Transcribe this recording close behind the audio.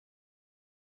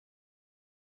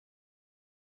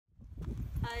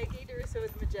Hi, Gaye DeRusso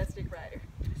with Majestic Rider.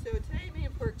 So today me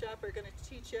and Porkchop are going to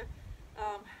teach you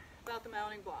about the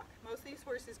mounting block. Most of these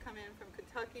horses come in from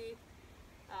Kentucky,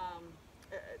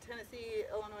 Tennessee,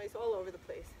 Illinois, all over the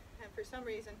place. And for some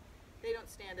reason, they don't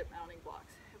stand at mounting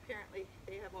blocks. Apparently,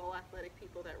 they have all athletic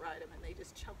people that ride them and they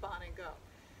just jump on and go.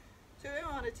 So I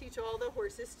want to teach all the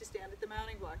horses to stand at the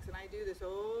mounting blocks, and I do this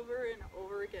over and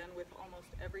over again with almost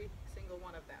every single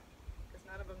one of them, because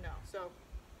none of them know. So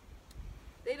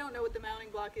they don't know what the mounting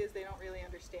block is, they don't really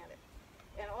understand it.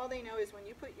 And all they know is when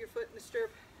you put your foot in the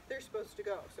stirrup, they're supposed to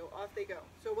go, so off they go.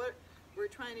 So what we're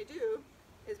trying to do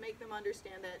is make them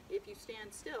understand that if you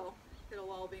stand still, it'll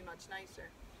all be much nicer.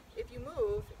 If you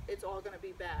move, it's all going to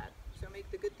be bad. So make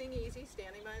the good thing easy,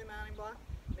 standing by the mounting block,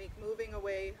 make moving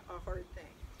away a hard thing.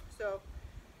 So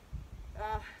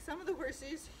some of the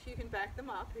horses, you can back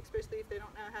them up, especially if they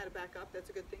don't know how to back up.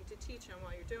 That's a good thing to teach them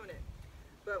while you're doing it.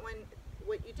 But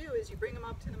what you do is you bring them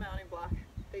up to the mounting block,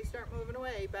 they start moving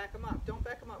away, back them up. Don't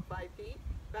back them up 5 feet,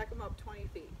 back them up 20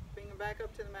 feet. Bring them back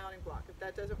up to the mounting block. If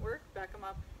that doesn't work, back them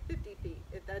up 50 feet.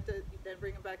 If that does, then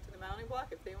bring them back to the mounting block.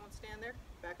 If they won't stand there,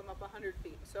 back them up 100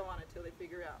 feet, and so on until they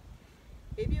figure out.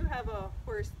 If you have a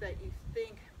horse that you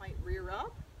think might rear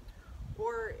up,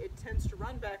 or it tends to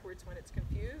run backwards when it's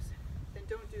confused, then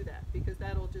don't do that, because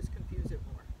that'll just confuse it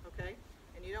more, okay?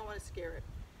 And you don't want to scare it.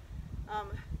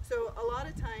 So a lot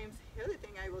of times, the other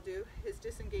thing I will do is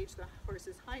disengage the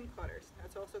horse's hindquarters.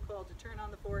 That's also called to turn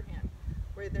on the forehand,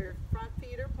 where their front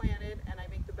feet are planted and I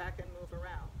make the back end move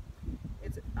around.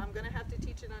 I'm going to have to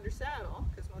teach it under saddle,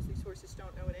 because most of these horses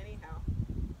don't know it anyhow.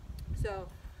 So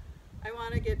I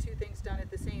want to get two things done at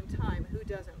the same time. Who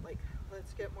doesn't? Like,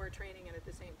 let's get more training in at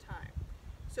the same time.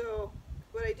 So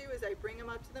what I do is I bring them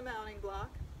up to the mounting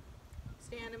block,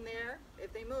 stand them there.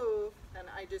 If they move, then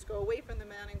I just go away from the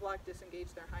mounting block,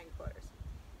 disengage their hindquarters.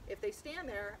 If they stand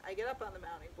there, I get up on the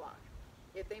mounting block.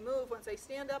 If they move, once I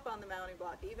stand up on the mounting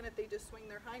block, even if they just swing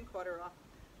their hindquarter off,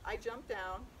 I jump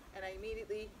down and I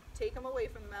immediately take them away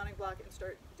from the mounting block and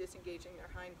start disengaging their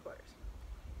hindquarters.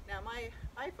 Now my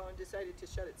iPhone decided to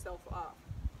shut itself off.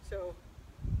 So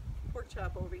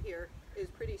Porkchop over here is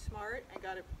pretty smart and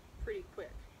got it pretty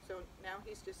quick. So now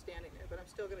he's just standing there, but I'm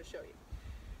still going to show you.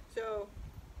 So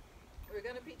we're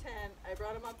going to pretend I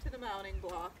brought him up to the mounting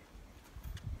block,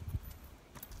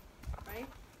 right?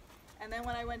 And then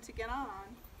when I went to get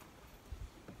on,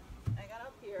 I got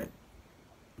up here,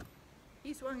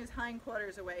 he swung his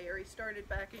hindquarters away, or he started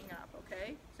backing up,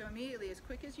 okay? So immediately, as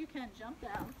quick as you can, jump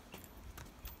down,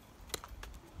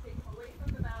 take him away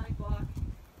from the mounting block,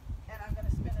 and I'm going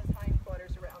to spin his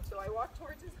hindquarters around. So I walk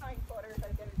towards his hindquarters,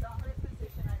 I get a dominant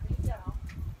position, I lay down,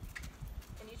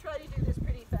 and you try to do this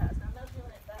pretty fast. I'm not doing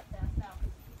it that fast now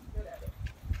because he's good at it.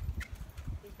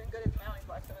 He's been good at the mounting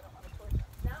block, so I don't want to torch him.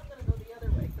 Now I'm going to go the other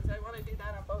way because I want to do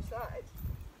that on both sides.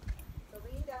 So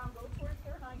lean down, go towards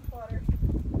their hindquarters,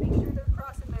 make sure they're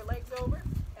crossing their legs over,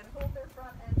 and hold their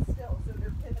front end still so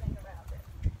they're pivoting around it.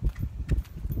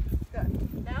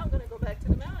 Good. Now I'm going to go back to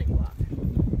the mounting block.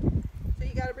 So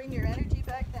you got to bring your energy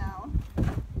back down.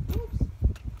 Oops.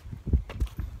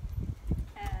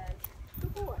 And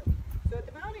good boy. So at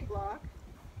the mounting block,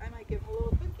 I might give them a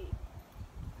little cookie.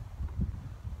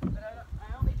 But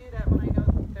I only do that when I know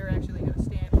they're actually going to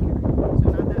stand here. So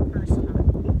not that first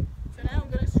time. So now I'm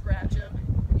going to scratch them.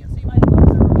 You'll see my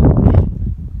gloves are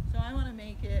on. So I want to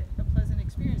make it a pleasant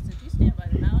experience. If you stand by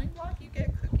the mounting block, you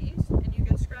get cookies and you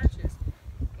get scratches.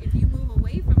 If you move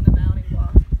away from the mounting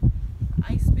block,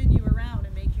 I spin you around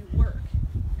and make you work.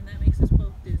 And that makes us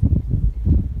both dizzy.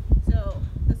 So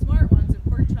the smart ones, and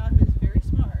Porkchop is very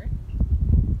smart,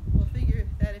 will figure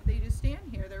that if they just stand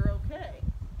here, they're okay.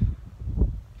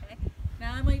 Okay.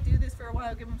 Now I might do this for a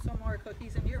while, give them some more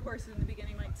cookies, and your horse in the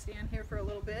beginning might stand here for a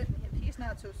little bit. If he's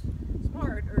not so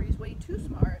smart, or he's way too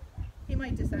smart, he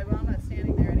might decide, well, I'm not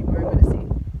standing there anymore. I'm going to see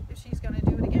if she's going to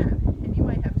do it again. And you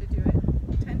might have to do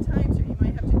it 10 times, or you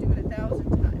might have to do it 1,000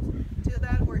 times, until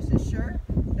that horse is sure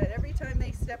that every time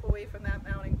they step away from that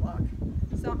mounting block,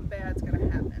 something bad's going to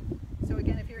happen. So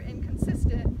again, if you're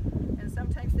inconsistent, and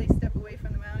sometimes they step away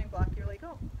from the mounting block, you're like,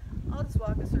 oh, I'll just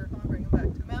walk a circle and bring them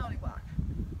back to the mounting block.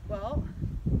 Well,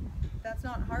 that's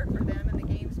not hard for them, and the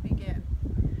games begin.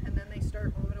 And then they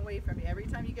start moving away from you. Every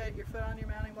time you get your foot on your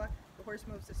mounting block, the horse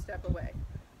moves a step away.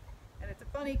 And it's a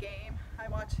funny game. I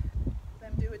watch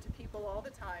them do it to people all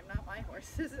the time, not my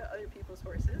horses, other people's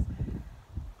horses.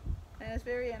 And it's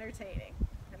very entertaining.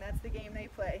 And that's the game they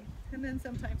play. And then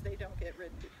sometimes they don't get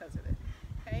ridden because of it.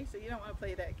 Okay, so you don't want to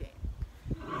play that game.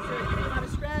 So you want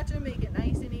to scratch them, make it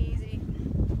nice and easy.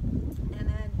 And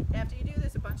then after you do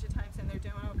this a bunch of times and they're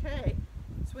doing okay,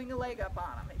 swing a leg up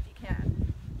on them if you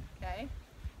can. Okay?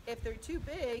 If they're too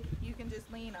big, you can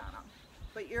just lean on them.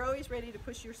 But you're always ready to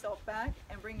push yourself back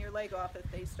and bring your leg off if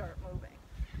they start moving,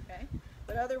 okay?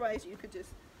 But otherwise, you could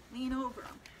just lean over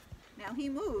them. Now he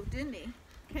moved, didn't he?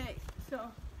 Okay, so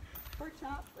pork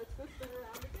chop, let's go spin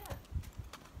around again.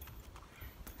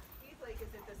 He's like,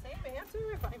 is it the same answer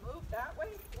if I move that way?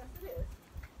 Yes, it is.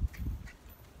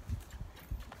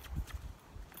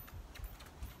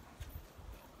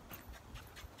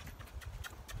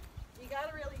 You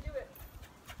gotta really do it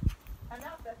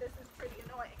enough that this is pretty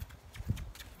annoying.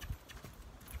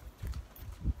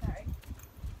 Alright,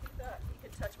 he thought he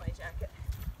could touch my jacket.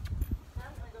 Now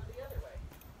I'm gonna go the other way.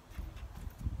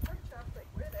 Pork chop's like,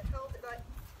 where the hell did I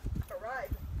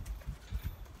arrive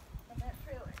on that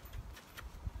trailer?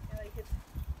 And like it's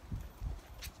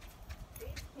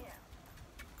Gay's camp.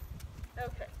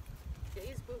 Okay,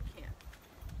 Gay's boot camp.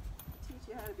 Teach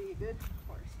you how to be a good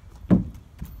horse.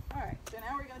 Alright, so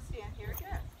now we're gonna stand here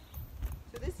again.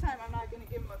 So this time I'm not going to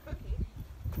give him a cookie,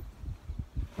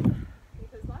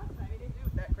 because last time he didn't do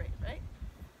it that great, right?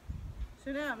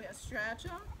 So now I'm going to stretch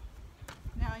him.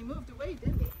 Now he moved away,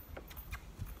 didn't he?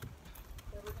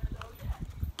 So we're going to go again.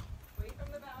 Away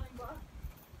from the bounding block.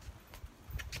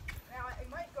 Now I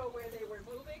might go where they were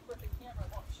moving, but the camera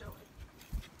won't show it.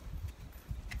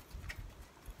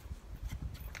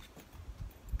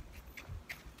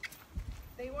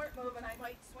 If they weren't moving, I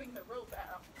might swing the rope at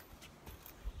them.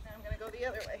 I'm going to go the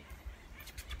other way.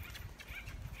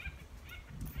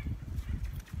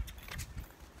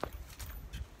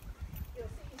 You'll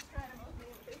see he's trying to move me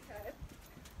with his head.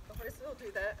 The horse will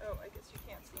do that. Oh, I guess you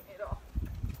can't see me at all.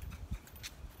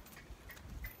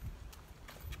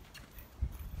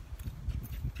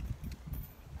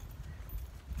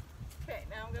 Okay,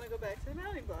 now I'm going to go back to the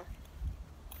mounting block.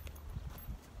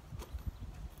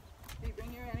 You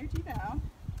bring your energy down.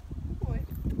 Good boy.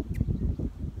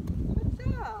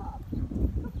 Good job. Good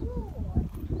boy.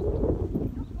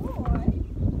 Good boy.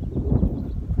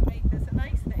 To make this a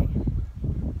nice thing.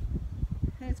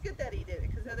 And it's good that he did it,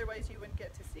 because otherwise you wouldn't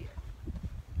get to see it.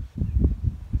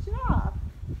 Good job.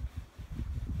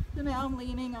 So now I'm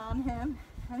leaning on him,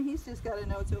 and he's just got to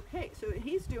know it's okay. So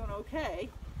he's doing okay,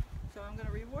 so I'm going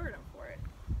to reward him for it.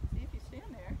 See, if you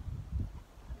stand there,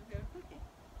 you'll get a cookie.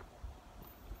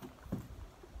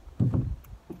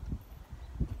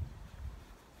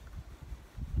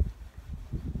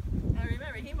 Now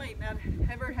remember, he might not have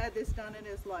ever had this done in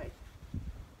his life.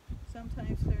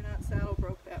 Sometimes they're not saddle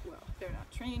broke that well. They're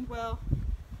not trained well,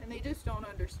 and they just don't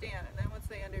understand. And then once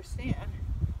they understand,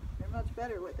 they're much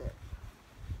better with it.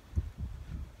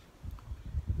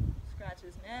 Scratch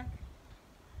his neck.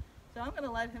 So I'm going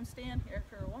to let him stand here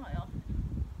for a while.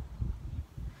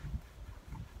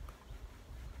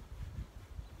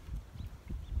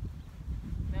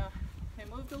 Now, he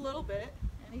moved a little bit,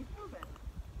 and he's moving.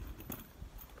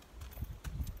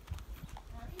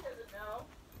 Now he doesn't know.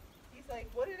 He's like,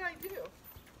 what did I do?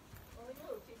 Well, he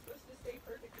moved. He's supposed to stay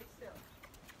perfectly still.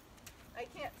 I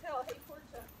can't tell. Hey,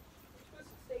 Portia, you're supposed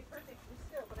to stay perfectly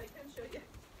still, but I can show you.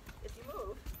 If you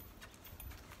move,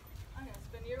 I'm going to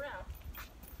spin you around.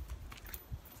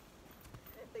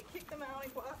 If they kick the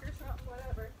mounting block or something,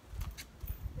 whatever,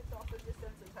 it's also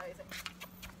desensitizing.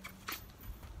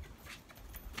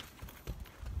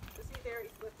 So see there, he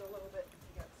slipped a little bit.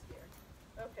 He got scared.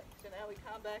 Okay, so now we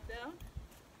calm back down.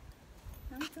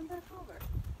 Now we come back over.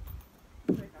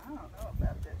 He's like, I don't know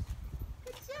about this.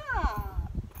 Good job!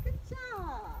 Good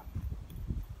job!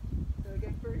 So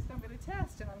again, first I'm going to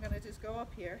test, and I'm going to just go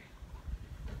up here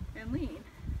and lean.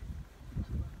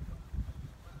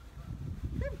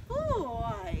 Good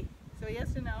boy! So he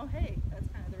has to know, hey, that's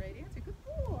kind of the right answer. Good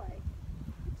boy!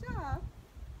 Good job!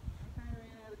 I kind of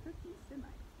ran out of cookies, didn't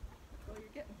I? That's all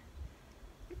you're getting.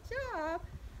 Good job!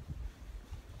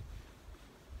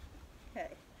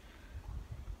 Okay.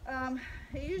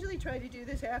 I usually try to do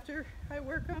this after I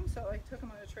work them, so I took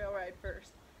them on a trail ride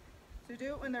first. So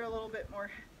do it when they're a little bit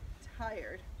more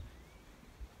tired.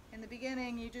 In the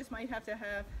beginning, you just might have to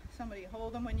have somebody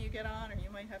hold them when you get on, or you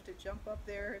might have to jump up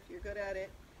there if you're good at it,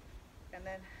 and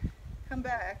then come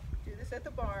back. Do this at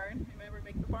the barn. Remember,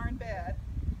 make the barn bad.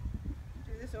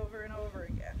 Do this over and over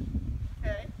again.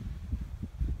 Okay?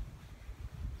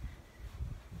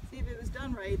 See, if it was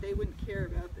done right, they wouldn't care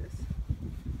about this.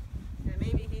 And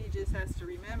maybe he just has to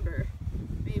remember,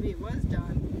 maybe it was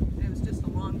done, and it was just a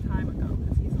long time ago,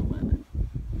 because he's 11.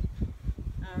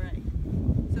 All right.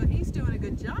 So he's doing a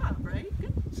good job, right?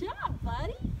 Good job,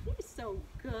 buddy. You're so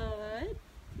good.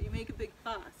 You make a big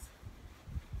fuss.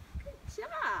 Good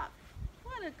job.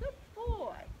 What a good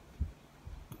boy.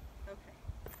 Okay.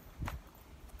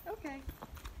 Okay.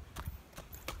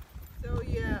 So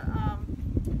yeah,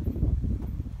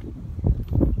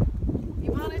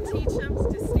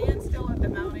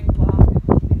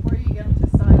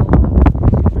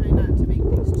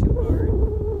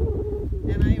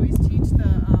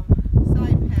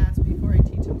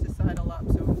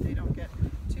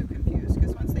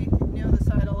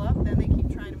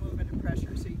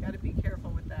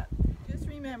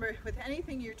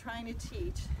 trying to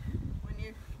teach, when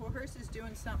your horse is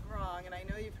doing something wrong, and I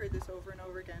know you've heard this over and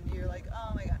over again, you're like,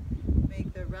 oh my god,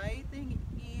 make the right thing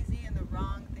easy and the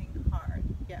wrong thing hard.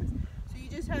 Yes. So you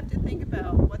just have to think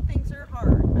about what things are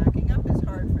hard. Backing up is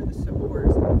hard for the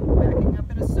horse. Backing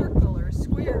up in a circle or a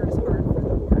square is hard for the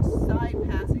horse. Side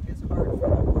passing is hard for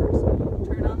the horse.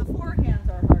 Turn on the forehands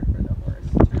are hard for the horse.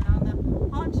 Turn on the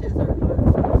haunches are hard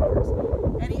for the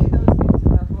horse. Any of those things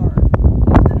are hard.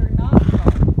 Things that are not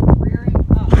hard, rearing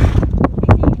up,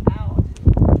 kicking out,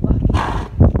 bucking,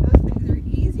 those things are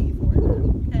easy for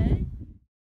them, okay?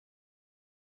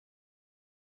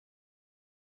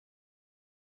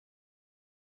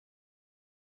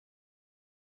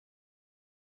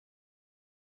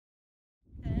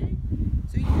 Okay?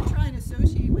 So you can try and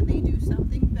associate when they do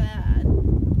something bad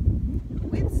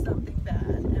with something bad,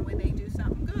 and when they do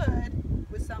something good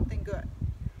with something good.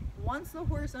 Once the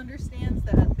horse understands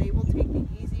that, they will take the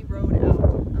easy road out,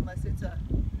 unless it's a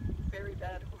very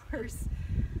bad horse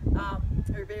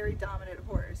or very dominant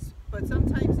horse. But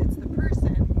sometimes it's the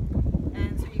person,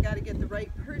 and so you got to get the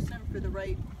right person for the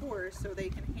right horse so they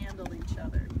can handle each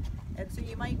other. And so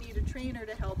you might need a trainer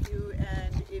to help you,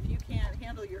 and if you can't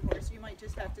handle your horse, you might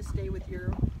just have to stay with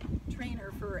your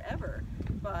trainer forever.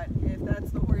 But if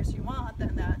that's the horse you want,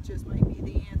 then that just might be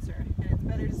the answer. And it's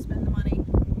better to spend the money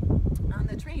on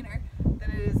the trainer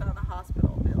than it is on the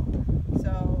hospital bill.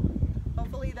 So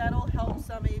hopefully that'll help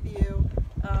some of you.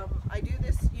 I do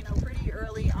this, pretty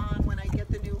early on when I get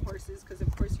the new horses, because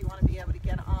of course you want to be able to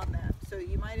get on them. So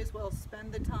you might as well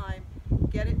spend the time,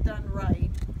 get it done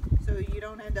right, so you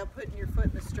don't end up putting your foot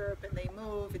in the stirrup and they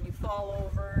move and you fall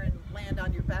over and land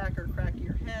on your back or crack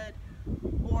your head.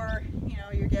 Or,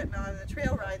 you're getting on the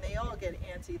trail ride and they all get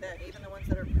antsy then. Even the ones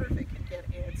that are perfect can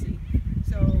get antsy.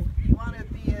 So you want to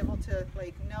be able to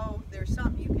know there's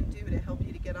something you can do to help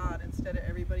you to get on, instead of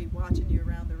everybody watching you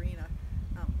around the arena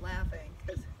laughing,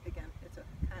 because again, it's a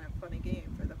kind of funny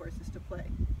game for the horses to play.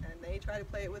 And they try to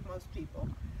play it with most people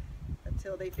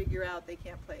until they figure out they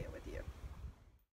can't play it with you.